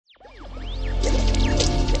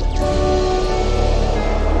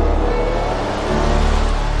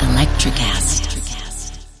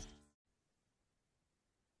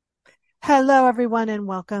Hello, everyone, and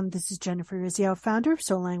welcome. This is Jennifer Rizzio, founder of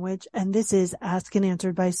Soul Language, and this is Ask and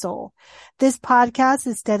Answered by Soul. This podcast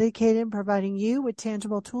is dedicated in providing you with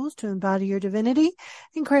tangible tools to embody your divinity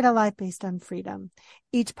and create a life based on freedom.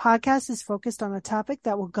 Each podcast is focused on a topic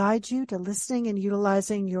that will guide you to listening and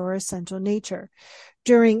utilizing your essential nature.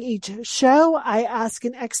 During each show, I ask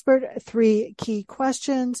an expert 3 key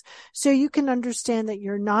questions so you can understand that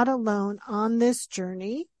you're not alone on this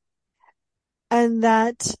journey and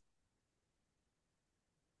that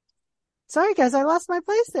Sorry, guys, I lost my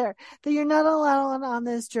place there. That you're not alone on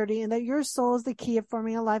this journey and that your soul is the key of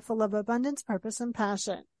forming a life full of abundance, purpose, and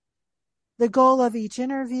passion. The goal of each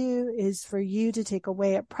interview is for you to take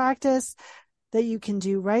away a practice that you can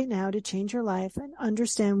do right now to change your life and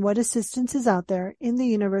understand what assistance is out there in the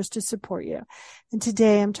universe to support you. And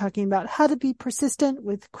today I'm talking about how to be persistent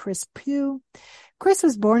with Kris Pough. Kris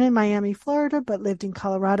was born in Miami, Florida, but lived in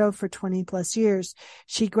Colorado for 20 plus years.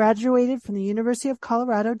 She graduated from the University of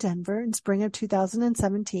Colorado, Denver in spring of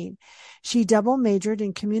 2017. She double majored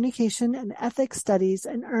in communication and ethics studies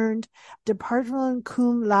and earned department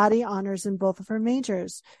cum laude honors in both of her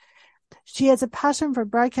majors. She has a passion for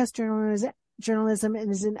broadcast journalism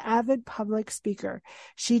and is an avid public speaker.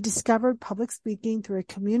 She discovered public speaking through a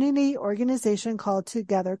community organization called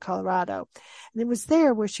Together Colorado. And it was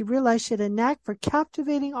there where she realized she had a knack for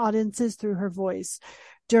captivating audiences through her voice.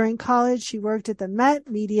 During college, she worked at the Met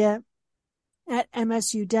Media at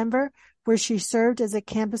MSU Denver, where she served as a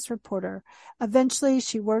campus reporter. Eventually,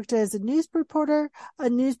 she worked as a news reporter,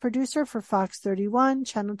 a news producer for Fox 31,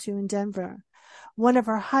 Channel 2 in Denver. One of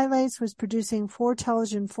her highlights was producing 4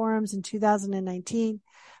 television forums in 2019.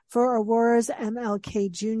 For Aurora's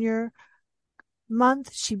MLK Jr.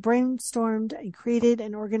 month, she brainstormed and created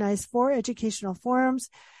and organized 4 educational forums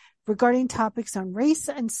regarding topics on race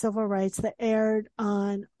and civil rights that aired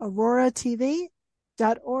on auroratv.org,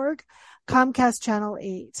 Comcast Channel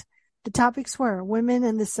 8. The topics were women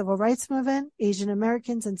in the civil rights movement, Asian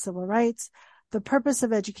Americans and civil rights, the purpose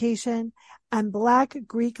of education, and Black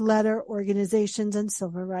Greek letter organizations and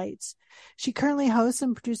civil rights. She currently hosts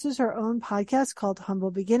and produces her own podcast called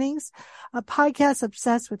Humble Beginnings, a podcast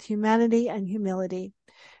obsessed with humanity and humility.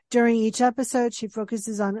 During each episode, she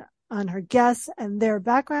focuses on her guests and their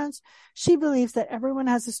backgrounds. She believes that everyone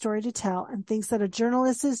has a story to tell and thinks that a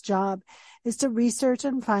journalist's job is to research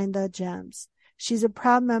and find the gems. She's a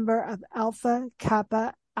proud member of Alpha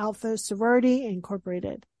Kappa Alpha Sorority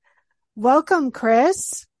Incorporated. Welcome,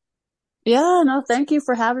 Kris. Yeah, no, thank you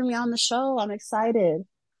for having me on the show. I'm excited.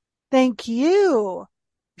 Thank you.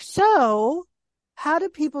 So, how do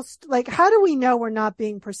people, how do we know we're not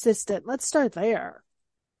being persistent? Let's start there.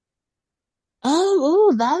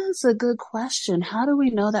 Oh, that is a good question. How do we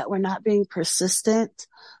know that we're not being persistent?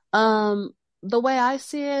 The way I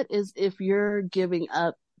see it is if you're giving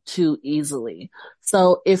up too easily.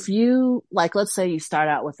 So if you, let's say you start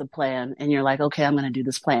out with a plan and you're like, okay, I'm going to do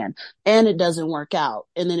this plan and it doesn't work out.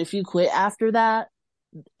 And then if you quit after that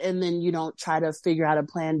and then you don't try to figure out a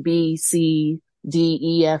plan B, C, D,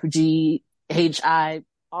 E, F, G, H, I,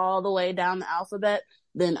 all the way down the alphabet,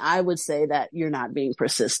 then I would say that you're not being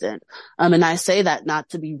persistent. And I say that not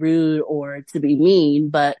to be rude or to be mean,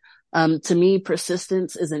 but to me,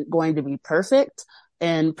 persistence isn't going to be perfect.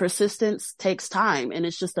 And persistence takes time, and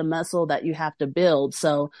it's just a muscle that you have to build.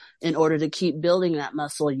 So in order to keep building that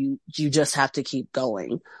muscle, you just have to keep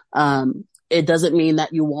going. It doesn't mean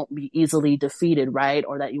that you won't be easily defeated, right?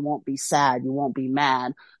 Or that you won't be sad, you won't be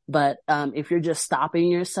mad. But if you're just stopping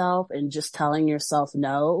yourself and just telling yourself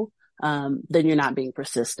no, then you're not being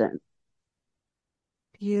persistent.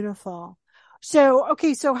 Beautiful. So,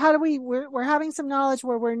 okay, so how do we're having some knowledge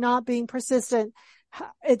where we're not being persistent.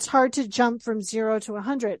 It's hard to jump from 0 to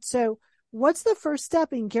 100. So what's the first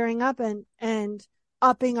step in gearing up and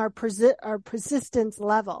upping our persistence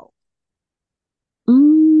level?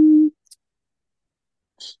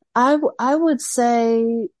 I would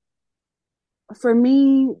say for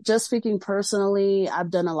me, just speaking personally,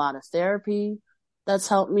 I've done a lot of therapy that's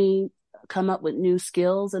helped me come up with new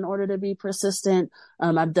skills in order to be persistent.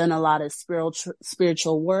 I've done a lot of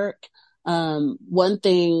spiritual work. One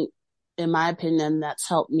thing, in my opinion, that's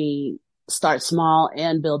helped me start small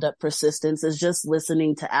and build up persistence is just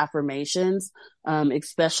listening to affirmations,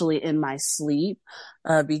 especially in my sleep.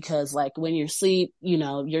 Because when you sleep,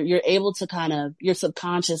 you're able to your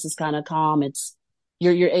subconscious is kind of calm.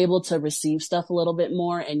 You're able to receive stuff a little bit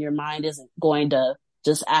more, and your mind isn't going to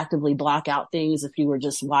just actively block out things if you were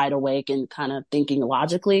just wide awake and kind of thinking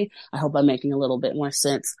logically. I hope I'm making a little bit more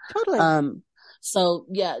sense. Totally. So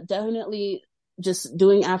yeah, definitely just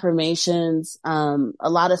doing affirmations, a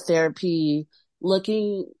lot of therapy,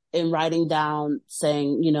 looking and writing down,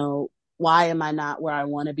 saying, why am I not where I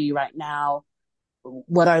want to be right now?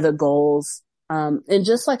 What are the goals? And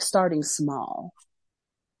just like starting small.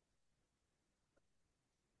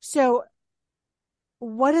 So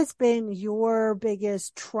what has been your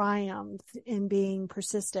biggest triumph in being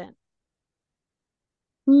persistent?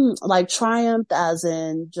 Like triumph as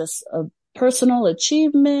in just a personal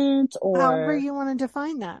achievement However or, you want to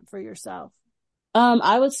define that for yourself.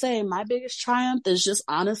 I would say my biggest triumph is just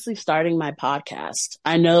honestly starting my podcast.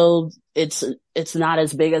 I know it's not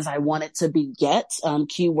as big as I want it to be yet,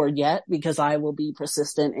 keyword yet, because I will be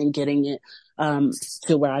persistent in getting it,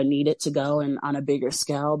 to where I need it to go and on a bigger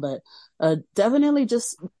scale. But, definitely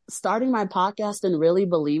just starting my podcast and really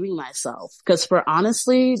believing myself. Cause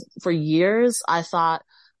for years, I thought,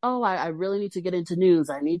 oh, I really need to get into news.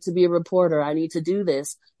 I need to be a reporter. I need to do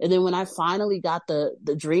this. And then when I finally got the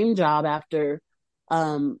dream job after,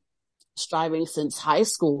 striving since high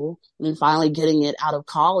school and then finally getting it out of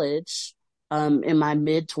college, in my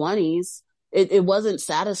mid twenties, it wasn't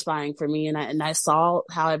satisfying for me. And I saw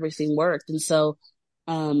how everything worked. And so,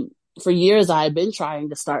 for years I had been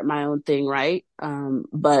trying to start my own thing, right?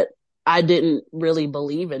 But I didn't really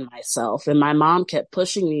believe in myself and my mom kept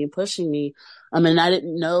pushing me and pushing me. And I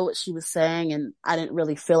didn't know what she was saying and I didn't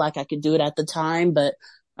really feel like I could do it at the time. But,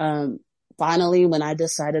 finally, when I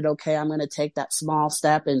decided, okay, I'm going to take that small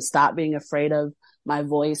step and stop being afraid of my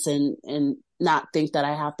voice and not think that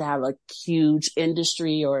I have to have a huge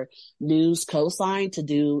industry or news cosign to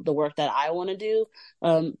do the work that I want to do.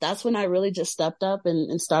 That's when I really just stepped up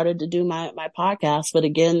and started to do my podcast. But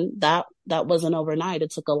again, that wasn't overnight. It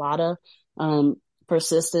took a lot of,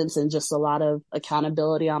 persistence and just a lot of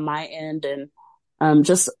accountability on my end and,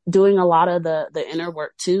 just doing a lot of the inner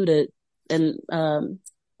work too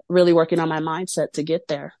really working on my mindset to get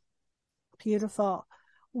there. Beautiful.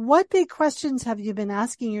 What big questions have you been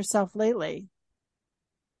asking yourself lately?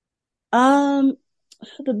 The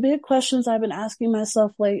big questions I've been asking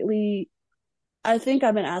myself lately, I think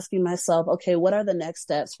I've been asking myself, okay, what are the next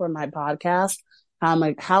steps for my podcast?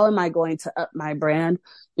 How am I going to up my brand?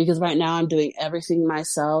 Because right now I'm doing everything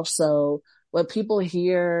myself. So what people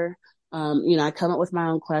hear, I come up with my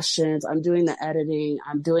own questions. I'm doing the editing.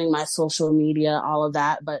 I'm doing my social media, all of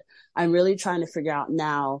that. But I'm really trying to figure out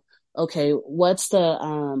now, okay, what's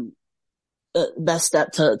the best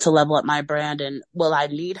step to level up my brand? And will I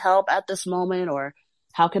need help at this moment? Or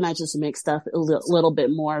how can I just make stuff a little bit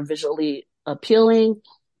more visually appealing?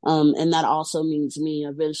 And that also means me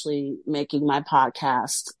eventually making my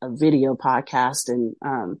podcast a video podcast and,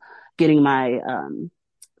 getting my,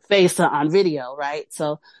 face on video, right?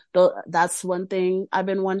 So that's one thing I've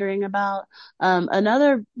been wondering about.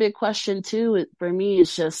 Another big question too, for me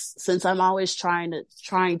is just since I'm always trying to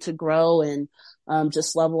grow and,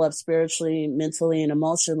 just level up spiritually, mentally and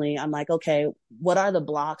emotionally, I'm like, okay, what are the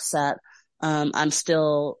blocks that, I'm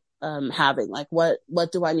still, having? Like what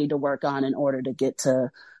do I need to work on in order to get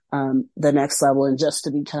to, the next level and just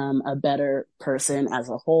to become a better person as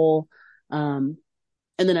a whole? And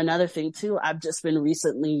then another thing too, I've just been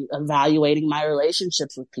recently evaluating my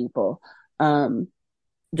relationships with people.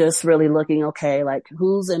 Just really looking, okay, like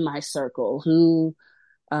who's in my circle? Who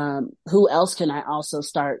else can I also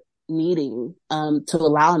start meeting, to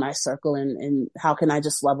allow in my circle and how can I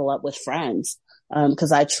just level up with friends?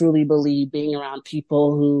 Cause I truly believe being around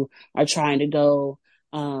people who are trying to go,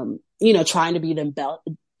 trying to be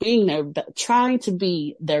trying to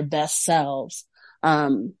be their best selves.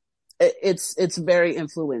 It's very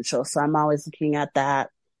influential. So I'm always looking at that.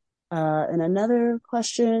 And another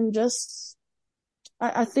question, just,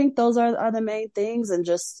 I think those are the main things. And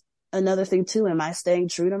just another thing too, am I staying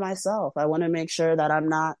true to myself? I want to make sure that I'm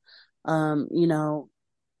not,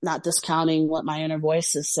 not discounting what my inner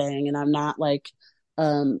voice is saying. And I'm not like,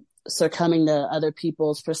 succumbing to other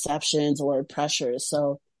people's perceptions or pressures.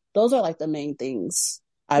 So those are like the main things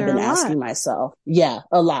I've been asking myself. Yeah,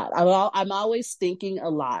 a lot. I'm always thinking a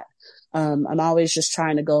lot. I'm always just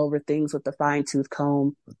trying to go over things with the fine tooth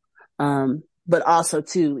comb. But also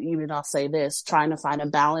too, even I'll say this, trying to find a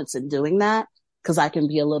balance in doing that because I can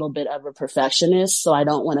be a little bit of a perfectionist. So I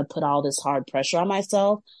don't want to put all this hard pressure on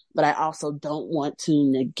myself, but I also don't want to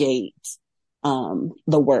negate,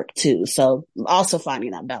 the work too. So also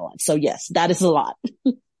finding that balance. So yes, that is a lot.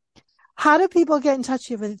 How do people get in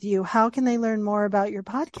touch with you? How can they learn more about your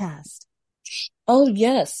podcast? Oh,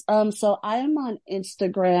 yes. So I am on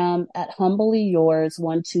Instagram at humbly yours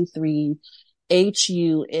 123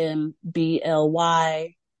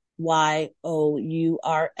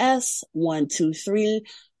 HUMBLYYOURS 123.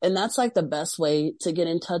 And that's like the best way to get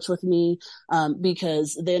in touch with me.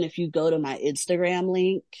 Because then if you go to my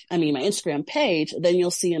Instagram page, then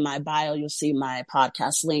you'll see in my bio, you'll see my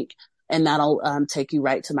podcast link. and that'll take you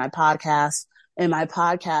right to my podcast. And my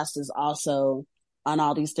podcast is also on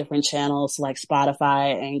all these different channels like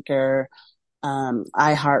Spotify, Anchor,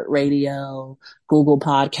 iHeartRadio, Google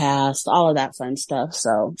Podcast, all of that fun stuff.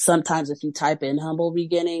 So sometimes if you type in Humble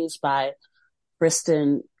Beginnings by Kris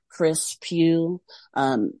Pough,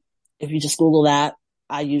 if you just Google that,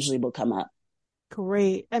 I usually will come up.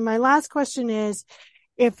 Great. And my last question is,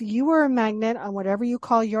 if you were a magnet on whatever you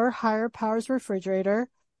call your higher powers refrigerator,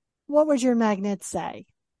 what would your magnet say?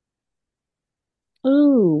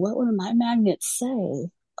 Ooh, what would my magnet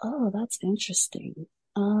say? Oh, that's interesting.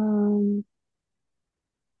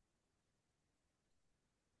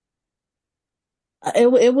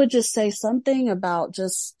 It would just say something about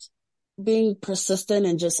just being persistent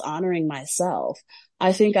and just honoring myself.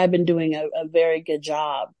 I think I've been doing a very good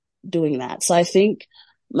job doing that. So I think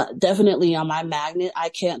definitely on my magnet, I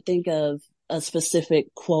can't think of a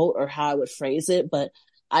specific quote or how I would phrase it, but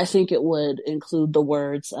I think it would include the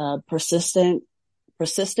words persistence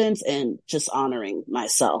and just honoring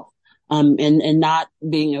myself, and not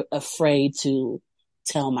being afraid to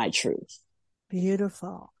tell my truth.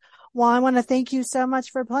 Beautiful. Well, I want to thank you so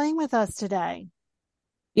much for playing with us today.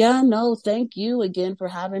 Yeah, no, thank you again for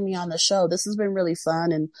having me on the show. This has been really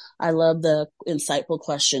fun, and I love the insightful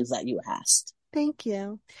questions that you asked. Thank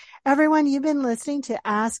you. Everyone, you've been listening to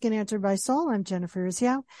Ask and Answered by Soul. I'm Jennifer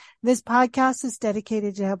Urzio. This podcast is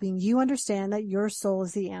dedicated to helping you understand that your soul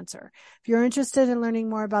is the answer. If you're interested in learning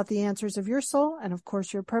more about the answers of your soul and, of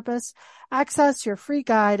course, your purpose, access your free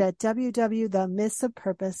guide at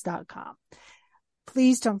www.themythsofpurpose.com.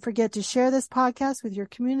 Please don't forget to share this podcast with your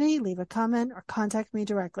community, leave a comment, or contact me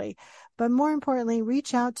directly. But more importantly,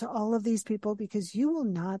 reach out to all of these people because you will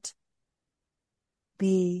not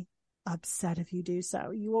be upset if you do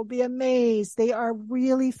so. You will be amazed. They are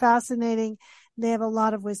really fascinating. They have a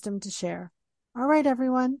lot of wisdom to share. All right,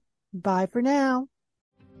 everyone. Bye for now.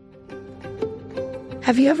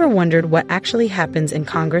 Have you ever wondered what actually happens in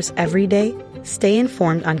Congress every day? Stay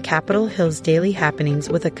informed on Capitol Hill's daily happenings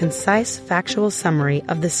with a concise, factual summary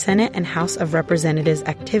of the Senate and House of Representatives'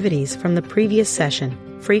 activities from the previous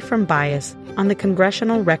session, free from bias, on the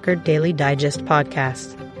Congressional Record Daily Digest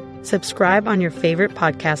podcast. Subscribe on your favorite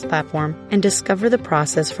podcast platform and discover the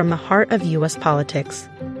process from the heart of U.S. politics.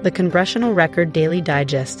 The Congressional Record Daily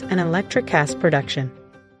Digest, an Electricast production.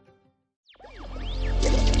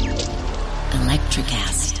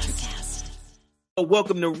 Electricast.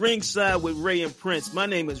 Welcome to Ringside with Ray and Prince. My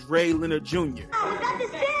name is Ray Leonard Jr. Oh, is that the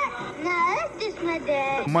set? No, that's just my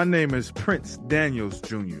dad. My name is Prince Daniels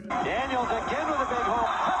Jr. Daniels again with a big hole.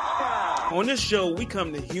 Touchdown. On this show, we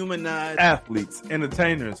come to humanize athletes,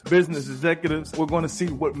 entertainers, business executives. We're going to see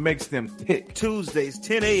what makes them tick. Tuesdays,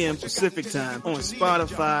 10 a.m. Pacific time on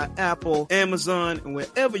Spotify, Apple, Amazon, and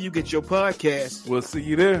wherever you get your podcasts. We'll see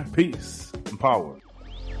you there. Peace and power.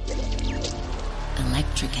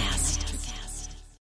 Electricast.